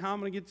car. I don't know how I'm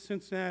going to get to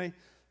Cincinnati.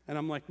 And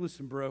I'm like,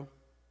 listen, bro,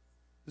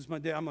 this is my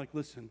dad. I'm like,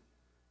 listen,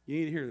 you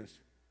need to hear this.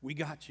 We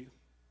got you.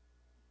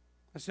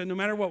 I said, no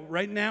matter what,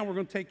 right now we're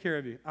going to take care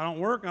of you. I don't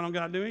work. I don't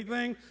got to do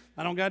anything.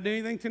 I don't got to do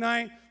anything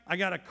tonight. I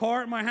got a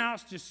car at my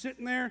house just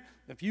sitting there.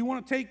 If you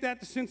want to take that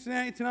to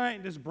Cincinnati tonight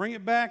and just bring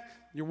it back,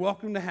 you're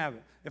welcome to have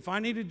it. If I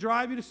need to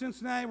drive you to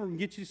Cincinnati, we're going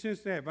to get you to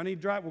Cincinnati. If I need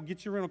to drive, we'll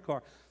get you a rental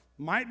car.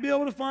 Might be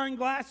able to find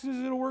glasses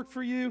that'll work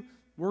for you.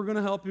 We're going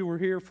to help you. We're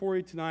here for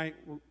you tonight.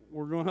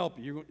 We're going to help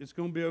you. It's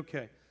going to be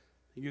okay.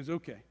 He goes,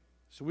 okay.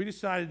 So we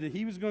decided that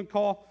he was going to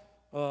call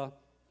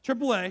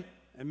AAA,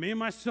 and me and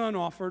my son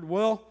offered,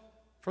 well,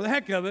 for the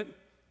heck of it,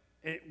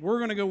 we're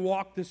going to go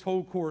walk this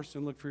whole course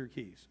and look for your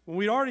keys. Well,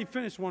 we'd already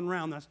finished one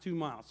round. That's 2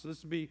 miles. So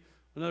this would be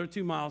another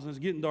 2 miles, and it's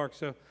getting dark.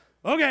 So,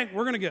 okay,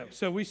 we're going to go.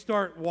 So we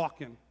start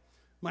walking.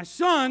 My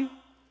son,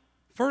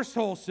 first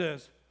hole,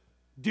 says,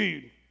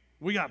 dude,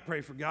 we got to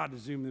pray for God to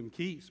zoom them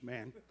keys,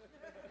 man.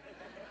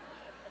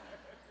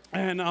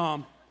 And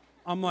I'm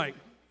like,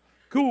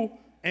 cool.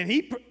 And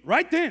he,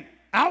 right then,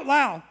 out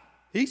loud,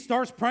 he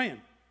starts praying,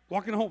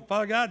 walking the hole,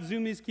 Father God,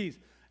 zoom these keys.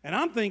 And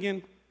I'm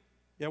thinking,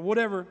 yeah,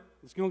 whatever.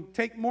 It's going to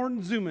take more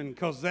than zooming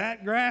because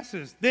that grass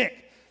is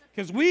thick.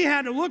 Because we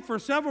had to look for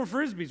several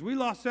Frisbees. We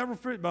lost several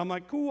Frisbees. But I'm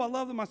like, cool, I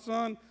love my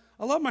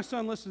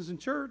son listens in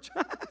church.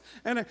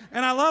 and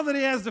I love that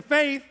he has the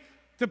faith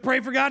to pray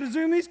for God to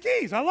zoom these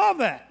keys. I love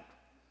that.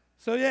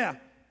 So, yeah.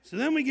 So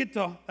then we get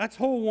to, that's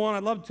hole 1.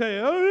 I'd love to tell you,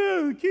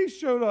 oh, yeah, the keys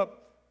showed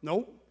up.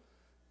 Nope.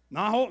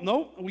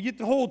 Nope. We get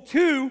to hole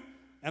 2.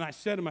 And I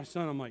said to my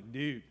son, I'm like,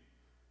 dude,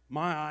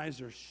 my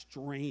eyes are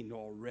strained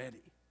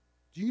already.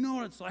 Do you know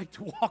what it's like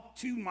to walk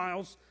 2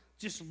 miles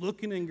just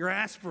looking in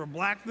grass for a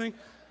black thing?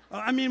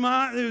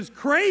 It was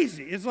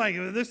crazy. It's like,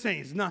 this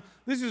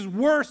is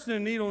worse than a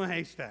needle in a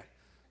haystack.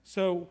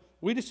 So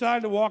we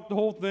decided to walk the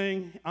whole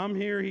thing. I'm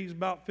here. He's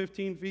about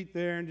 15 feet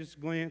there, and just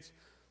glance.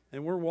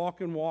 And we're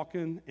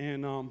walking,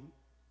 and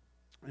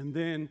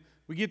then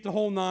we get to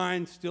hole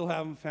 9, still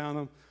haven't found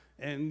him.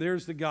 And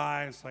there's the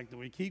guy. It's like, do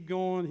we keep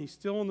going? He's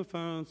still on the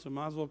phone, so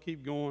might as well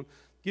keep going.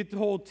 Get to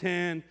hole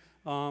 10.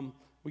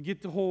 We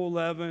get to hole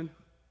 11.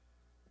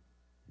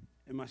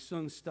 And my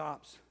son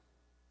stops.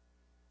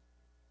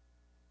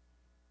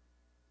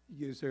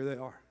 He goes, there they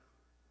are.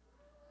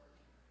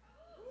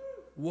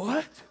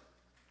 What?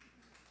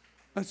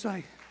 That's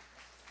like,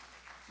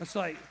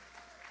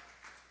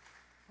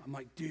 I'm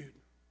like, dude,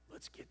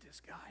 let's get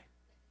this guy.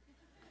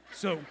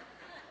 So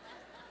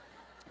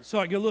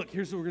I go, look,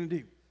 here's what we're going to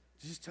do.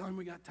 Just tell him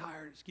we got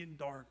tired. It's getting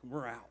dark, and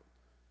we're out.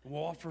 And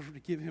we'll offer to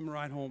give him a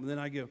ride home. And then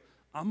I go,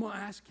 I'm going to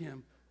ask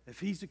him if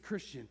he's a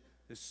Christian.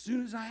 As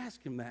soon as I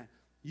ask him that,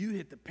 you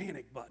hit the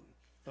panic button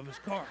of his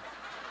car.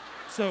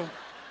 So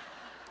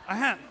I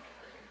had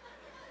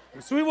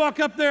him. So we walk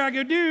up there. I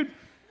go, dude,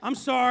 I'm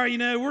sorry.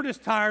 We're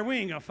just tired. We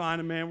ain't going to find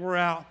him, man. We're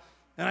out.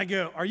 And I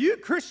go, are you a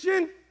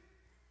Christian?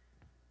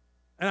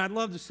 And I'd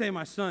love to say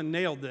my son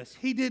nailed this.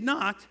 He did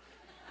not.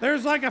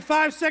 There's like a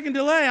 5-second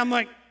delay. I'm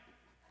like,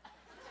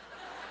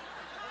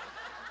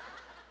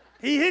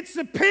 he hits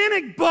the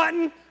panic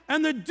button,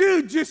 and the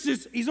dude just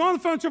is, he's on the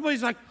phone,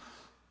 he's like,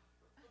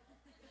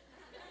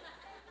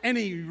 and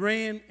he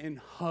ran and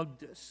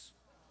hugged us.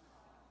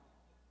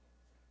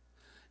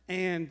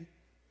 And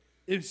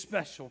it was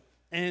special.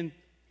 And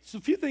so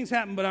a few things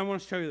happened, but I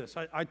want to show you this.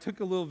 I took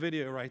a little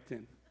video right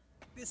then.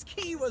 This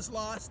key was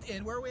lost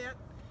in, where are we at?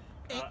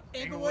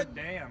 Englewood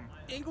Dam.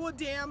 Englewood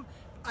Dam.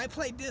 I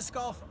played disc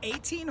golf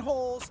 18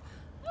 holes.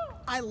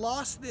 I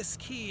lost this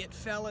key. It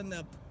fell in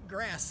the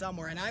grass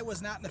somewhere, and I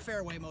was not in the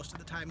fairway most of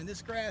the time. And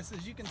this grass,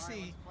 as you can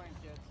see,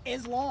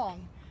 is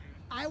long.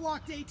 I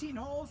walked 18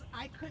 holes.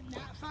 I could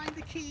not find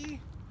the key.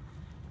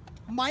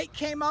 Mike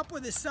came up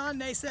with his son.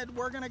 They said,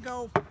 we're gonna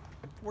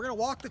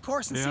walk the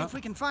course and see if we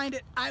can find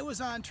it. I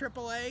was on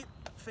AAA,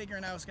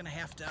 figuring I was gonna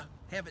have to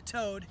have it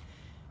towed.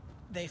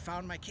 They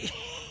found my key.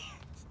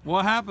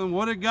 What happened?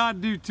 What did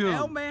God do to him?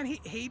 Oh man,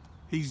 he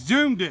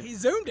zoomed it. He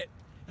zoomed it.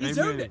 He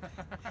zoomed it.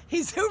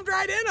 He zoomed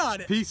right in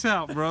on it. Peace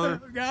out,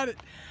 brother. Got it.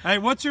 Hey,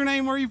 what's your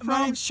name? Where are you from?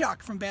 My name's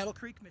Chuck from Battle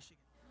Creek, Michigan.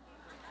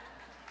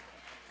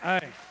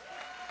 Hey.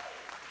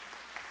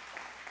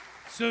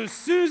 So as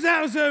soon as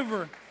that was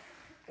over,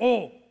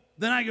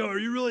 then I go, are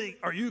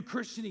you a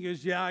Christian? He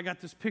goes, yeah, I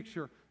got this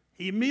picture.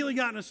 He immediately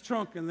got in his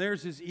trunk, and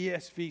there's his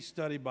ESV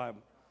study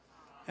Bible.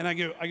 And I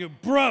go,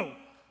 bro,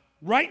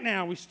 right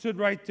now, we stood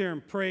right there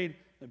and prayed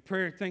a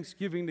prayer of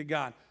thanksgiving to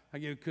God. I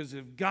go, because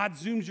if God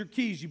zooms your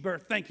keys, you better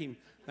thank him,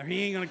 or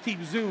he ain't going to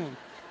keep zooming.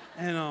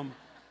 And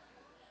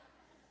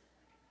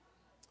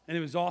it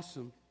was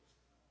awesome.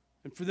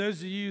 And for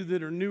those of you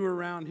that are new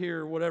around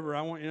here or whatever,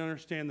 I want you to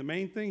understand the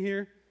main thing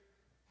here,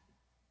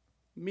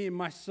 me and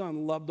my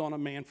son loved on a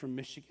man from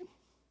Michigan.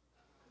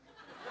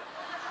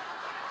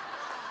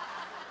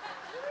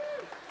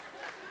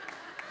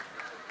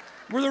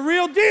 We're the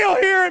real deal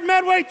here at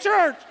Medway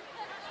Church.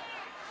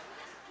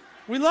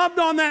 We loved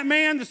on that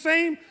man the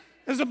same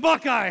as a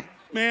Buckeye,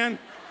 man.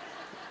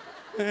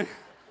 That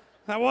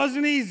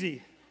wasn't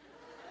easy.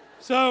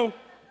 So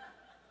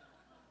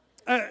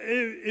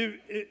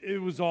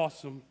it was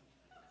awesome.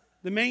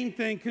 The main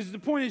thing, because the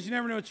point is you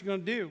never know what you're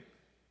going to do.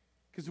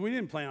 Because we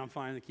didn't plan on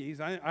finding the keys.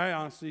 I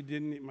honestly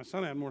didn't. My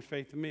son had more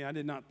faith than me. I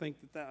did not think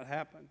that would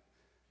happen.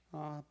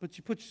 But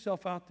you put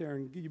yourself out there,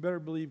 and you better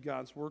believe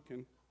God's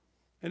working.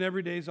 And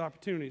every day's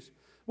opportunities.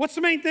 What's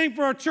the main thing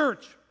for our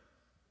church?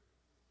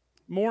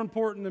 More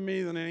important to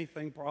me than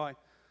anything, probably.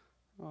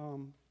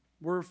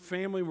 We're a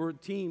family. We're a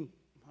team.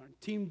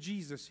 Team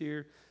Jesus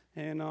here.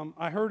 And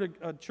I heard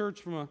a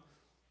church from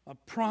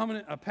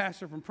a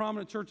pastor from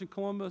prominent church in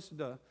Columbus,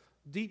 the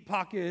Deep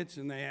Pockets,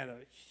 and they had a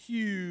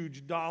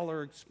huge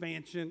dollar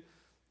expansion.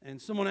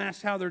 And someone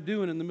asked how they're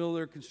doing in the middle of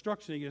their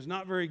construction. He goes,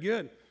 not very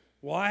good.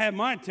 Well, I had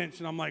my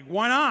attention. I'm like,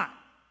 why not?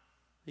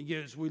 He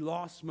goes, we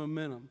lost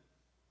momentum.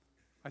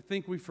 I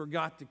think we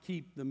forgot to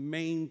keep the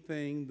main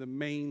thing the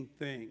main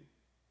thing.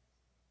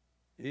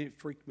 And it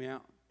freaked me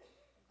out.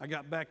 I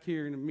got back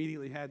here and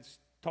immediately had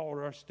told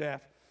our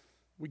staff,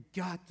 we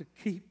got to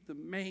keep the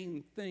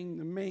main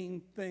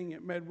thing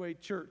at Medway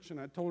Church.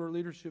 And I told our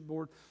leadership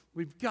board,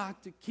 we've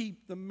got to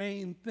keep the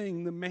main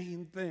thing the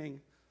main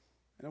thing.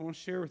 And I want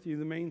to share with you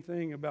the main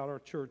thing about our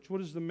church.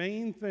 What is the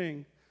main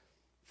thing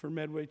for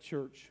Medway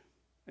Church?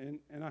 And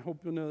I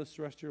hope you'll know this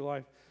the rest of your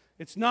life.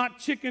 It's not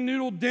chicken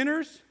noodle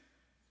dinners.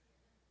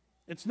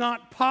 It's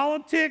not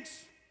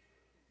politics.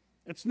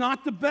 It's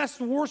not the best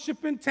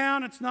worship in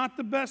town. It's not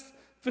the best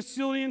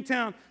facility in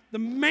town. The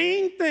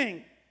main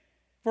thing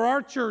for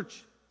our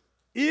church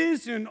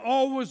is and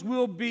always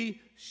will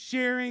be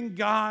sharing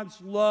God's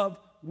love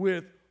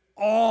with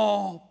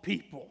all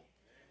people.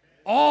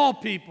 All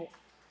people.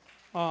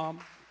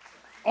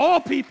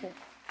 All people.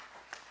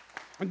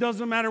 It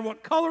doesn't matter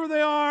what color they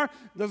are.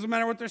 It doesn't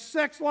matter what their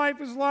sex life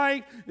is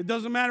like. It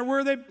doesn't matter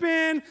where they've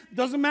been. It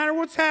doesn't matter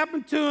what's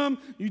happened to them.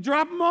 You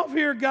drop them off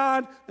here,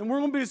 God, and we're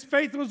going to be as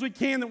faithful as we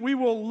can that we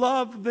will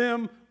love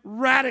them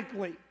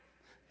radically.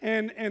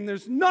 And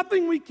there's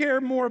nothing we care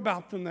more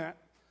about than that.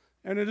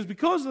 And it is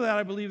because of that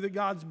I believe that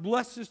God's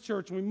blessed His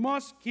church. We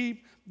must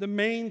keep the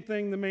main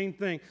thing the main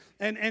thing.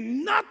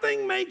 And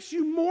nothing makes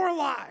you more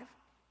alive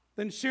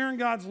than sharing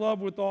God's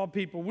love with all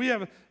people. We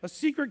have a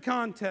secret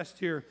contest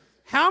here.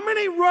 How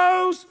many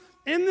rows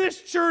in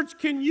this church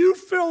can you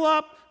fill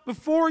up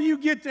before you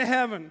get to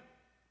heaven?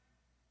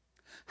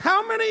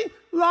 How many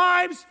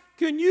lives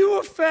can you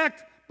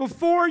affect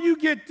before you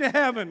get to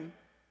heaven?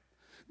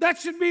 That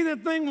should be the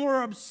thing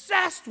we're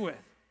obsessed with.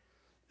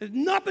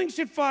 Nothing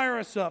should fire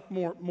us up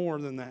more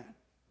than that.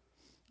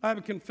 I have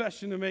a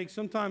confession to make.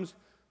 Sometimes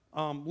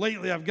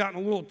lately I've gotten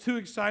a little too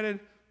excited.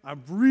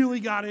 I've really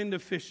got into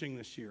fishing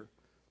this year.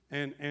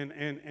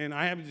 And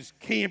I have this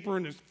camper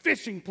and this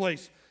fishing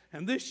place.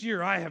 And this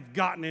year I have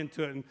gotten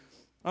into it. And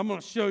I'm going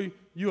to show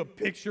you a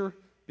picture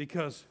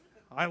because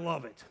I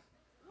love it.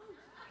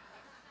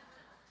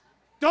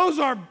 Those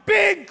are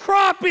big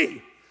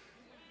crappie.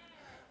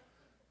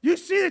 You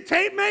see the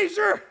tape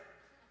measure?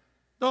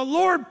 The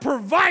Lord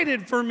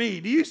provided for me.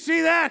 Do you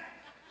see that?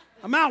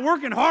 I'm out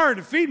working hard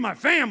to feed my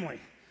family.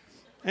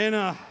 And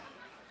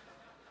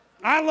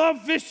I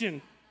love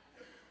fishing.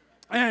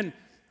 And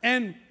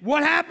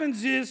what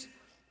happens is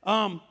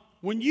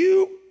when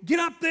you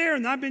get up there,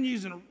 and I've been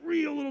using a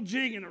real little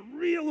jig and a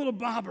real little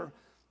bobber,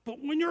 but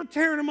when you're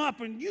tearing them up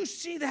and you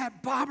see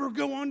that bobber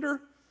go under,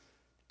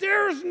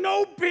 there's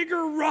no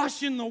bigger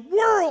rush in the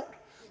world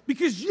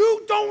because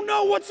you don't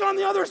know what's on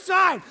the other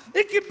side.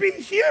 It could be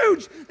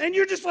huge, and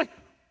you're just like,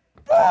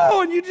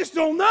 oh, and you just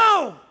don't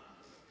know.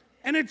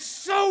 And it's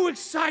so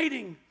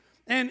exciting.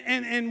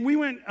 And we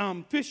went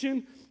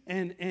fishing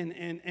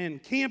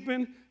and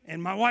camping,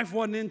 and my wife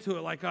wasn't into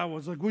it like I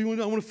was. Like, what do you want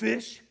to do? I want to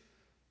fish.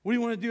 What do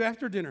you want to do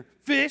after dinner?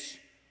 Fish.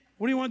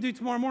 What do you want to do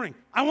tomorrow morning?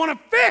 I want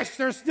to fish.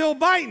 They're still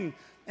biting.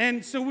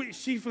 And so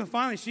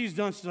finally she's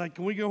done. She's like,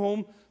 can we go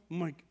home? I'm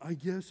like, I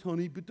guess,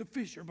 honey, but the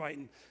fish are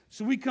biting.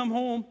 So we come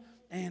home,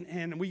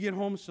 and we get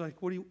home. She's like,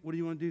 what do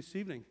you want to do this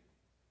evening?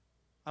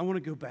 I want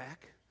to go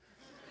back.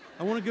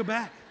 I want to go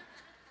back.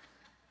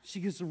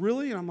 She goes,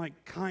 really? And I'm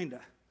like,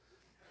 kinda.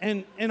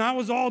 And I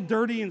was all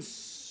dirty and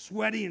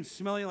sweaty and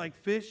smelly like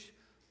fish.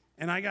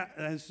 And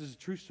this is a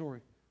true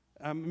story.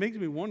 It makes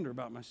me wonder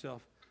about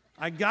myself.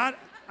 I got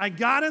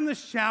in the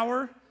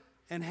shower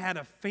and had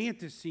a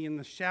fantasy in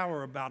the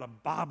shower about a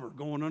bobber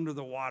going under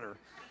the water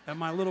at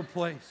my little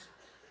place.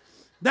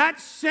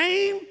 That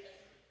same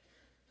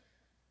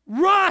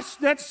rush,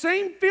 that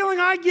same feeling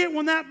I get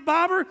when that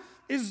bobber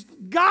is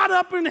God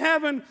up in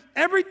heaven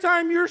every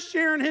time you're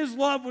sharing his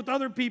love with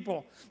other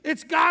people.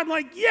 It's God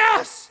like,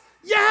 yes,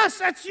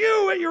 that's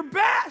you at your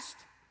best.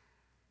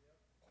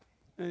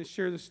 And I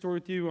share this story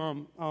with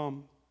you.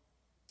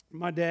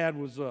 My dad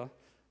was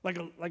like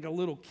a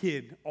little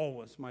kid,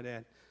 always, my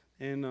dad.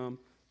 And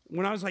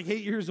when I was like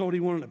 8 years old, he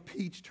wanted a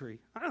peach tree.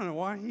 I don't know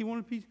why he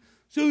wanted a peach.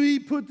 So he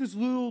put this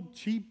little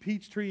cheap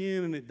peach tree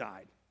in, and it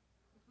died.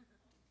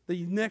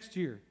 The next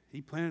year,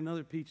 he planted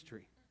another peach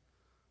tree.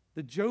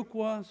 The joke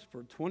was,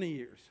 for 20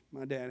 years,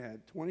 my dad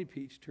had 20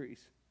 peach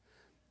trees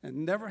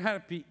and never had a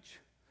peach.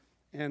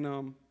 And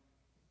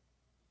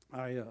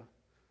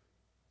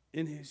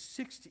in his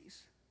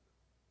 60s,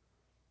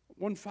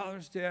 one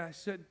Father's Day, I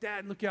said,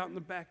 Dad, look out in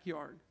the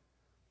backyard.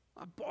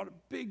 I bought a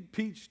big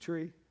peach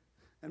tree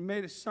and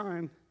made a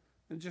sign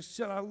and just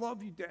said, I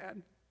love you,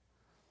 Dad.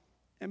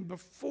 And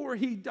before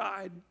he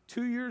died,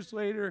 2 years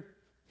later,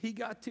 he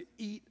got to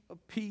eat a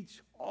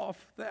peach off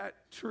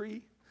that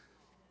tree.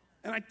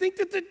 And I think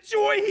that the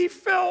joy he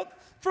felt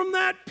from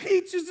that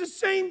peach is the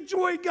same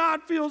joy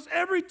God feels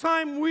every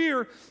time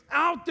we're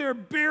out there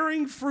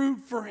bearing fruit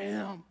for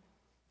him.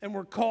 And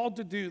we're called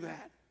to do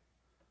that.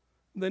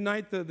 The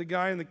night the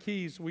guy in the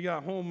Keys, we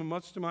got home, and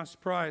much to my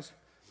surprise,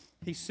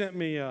 he sent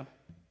me an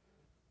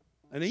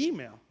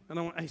email.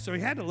 And so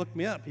he had to look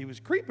me up. He was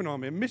creeping on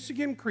me. A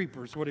Michigan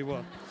creeper is what he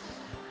was.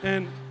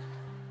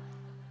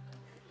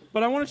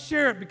 But I want to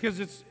share it because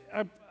it's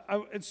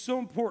so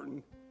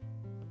important.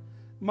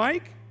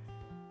 Mike,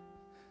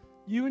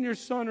 you and your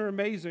son are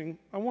amazing.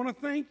 I want to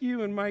thank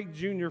you and Mike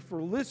Jr.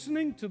 for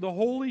listening to the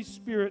Holy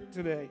Spirit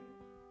today.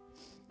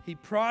 He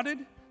prodded,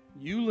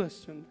 you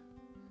listened.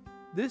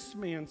 This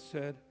man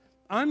said,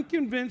 I'm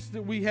convinced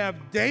that we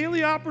have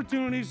daily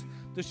opportunities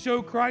to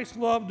show Christ's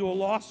love to a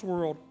lost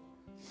world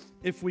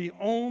if we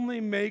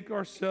only make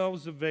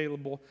ourselves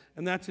available.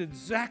 And that's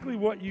exactly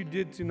what you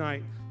did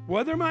tonight.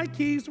 Whether my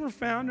keys were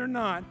found or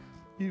not,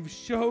 you've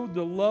showed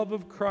the love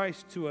of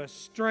Christ to a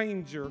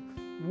stranger.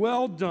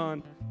 Well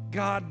done.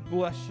 God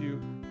bless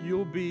you.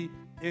 You'll be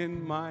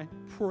in my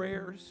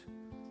prayers.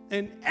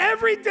 And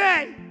every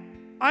day,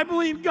 I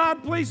believe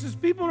God places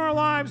people in our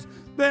lives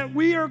that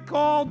we are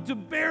called to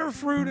bear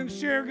fruit and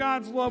share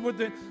God's love with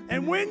it.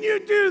 And when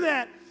you do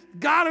that,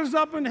 God is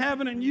up in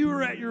heaven and you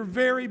are at your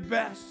very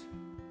best.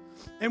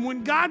 And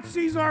when God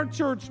sees our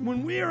church,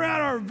 when we are at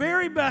our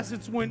very best,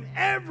 it's when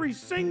every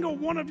single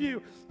one of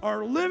you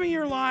are living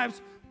your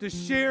lives to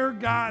share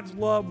God's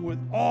love with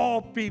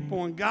all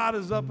people. And God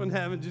is up in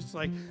heaven just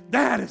like,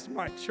 that is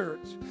my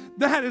church.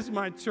 That is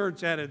my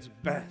church at its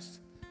best.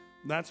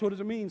 That's what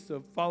it means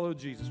to follow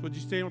Jesus. Would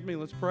you stand with me?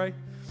 Let's pray.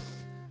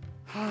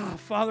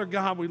 Father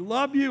God, we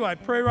love you. I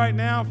pray right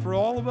now for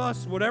all of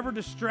us, whatever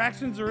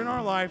distractions are in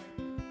our life,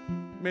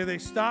 may they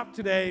stop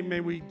today.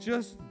 May we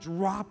just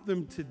drop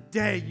them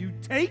today. You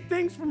take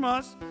things from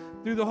us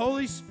through the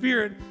Holy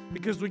Spirit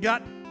because we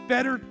got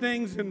better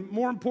things and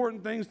more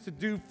important things to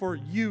do for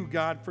you,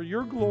 God, for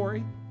your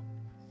glory.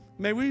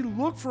 May we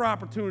look for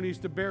opportunities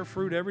to bear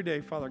fruit every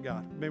day, Father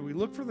God. May we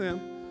look for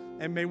them,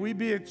 and may we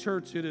be a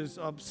church that is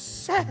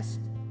obsessed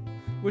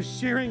with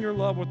sharing your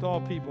love with all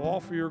people, all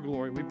for your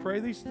glory. We pray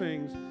these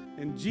things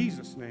In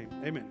Jesus' name,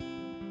 amen.